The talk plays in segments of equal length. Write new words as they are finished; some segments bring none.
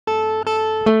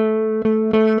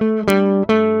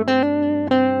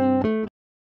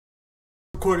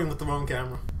Recording with the wrong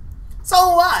camera.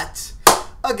 So what?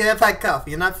 Okay, I've had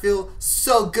coffee and I feel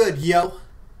so good, yo.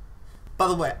 By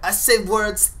the way, I say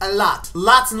words a lot.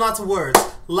 Lots and lots of words.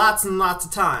 Lots and lots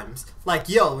of times. Like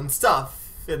yo and stuff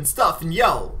and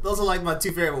yo. Those are like my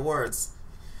two favorite words.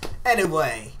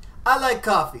 Anyway, I like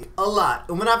coffee a lot.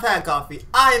 And when I've had coffee,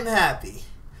 I am happy.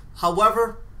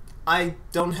 However, I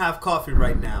don't have coffee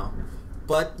right now.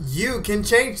 But you can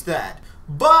change that.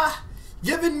 By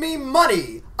giving me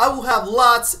money, I will have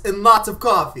lots and lots of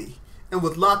coffee. And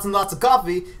with lots and lots of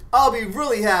coffee, I'll be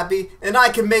really happy, and I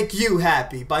can make you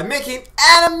happy by making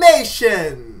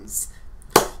animations.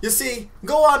 You see,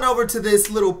 go on over to this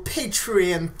little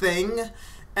Patreon thing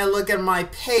and look at my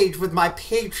page with my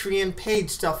Patreon page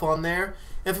stuff on there,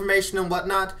 information and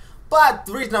whatnot. But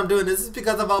the reason I'm doing this is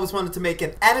because I've always wanted to make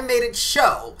an animated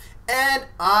show, and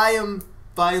I am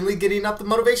finally getting up the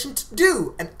motivation to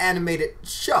do an animated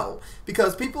show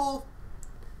because people,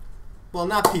 well,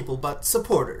 not people, but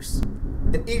supporters.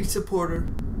 And each supporter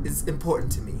is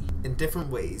important to me in different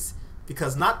ways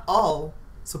because not all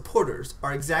supporters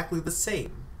are exactly the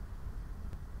same.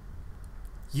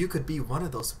 You could be one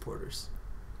of those supporters,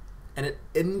 and an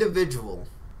individual,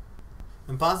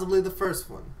 and possibly the first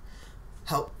one.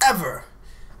 However,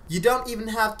 you don't even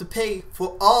have to pay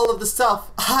for all of the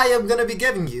stuff I am going to be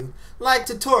giving you, like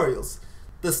tutorials,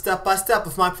 the step-by-step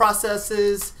of my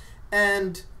processes,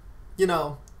 and, you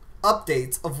know,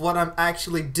 updates of what I'm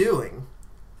actually doing.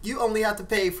 You only have to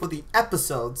pay for the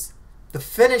episodes, the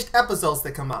finished episodes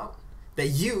that come out, that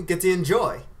you get to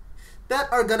enjoy,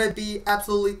 that are gonna be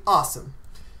absolutely awesome.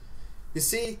 You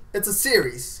see, it's a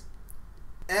series,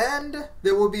 and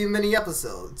there will be many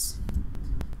episodes.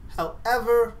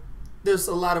 However, there's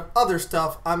a lot of other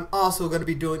stuff I'm also gonna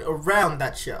be doing around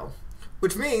that show,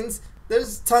 which means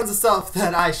there's tons of stuff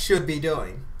that I should be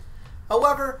doing.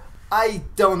 However, I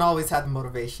don't always have the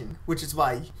motivation, which is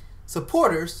why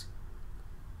supporters,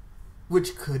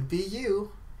 which could be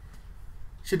you,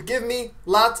 should give me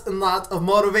lots and lots of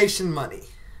motivation money.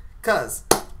 Cause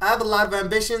I have a lot of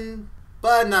ambition,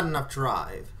 but not enough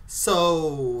drive.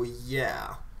 So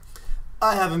yeah,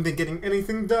 I haven't been getting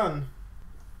anything done.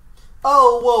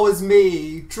 Oh, woe is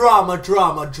me. Drama,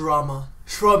 drama, drama.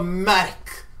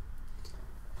 Dramatic.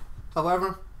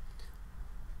 However,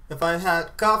 if I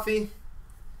had coffee,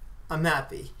 I'm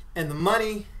happy, and the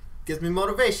money gives me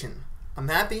motivation. I'm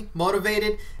happy,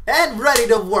 motivated, and ready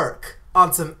to work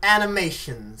on some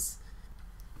animations.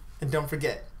 And don't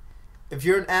forget, if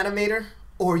you're an animator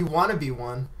or you want to be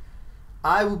one,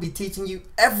 I will be teaching you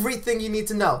everything you need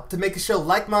to know to make a show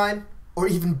like mine or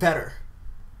even better.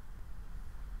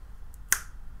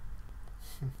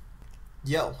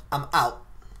 Yo, I'm out.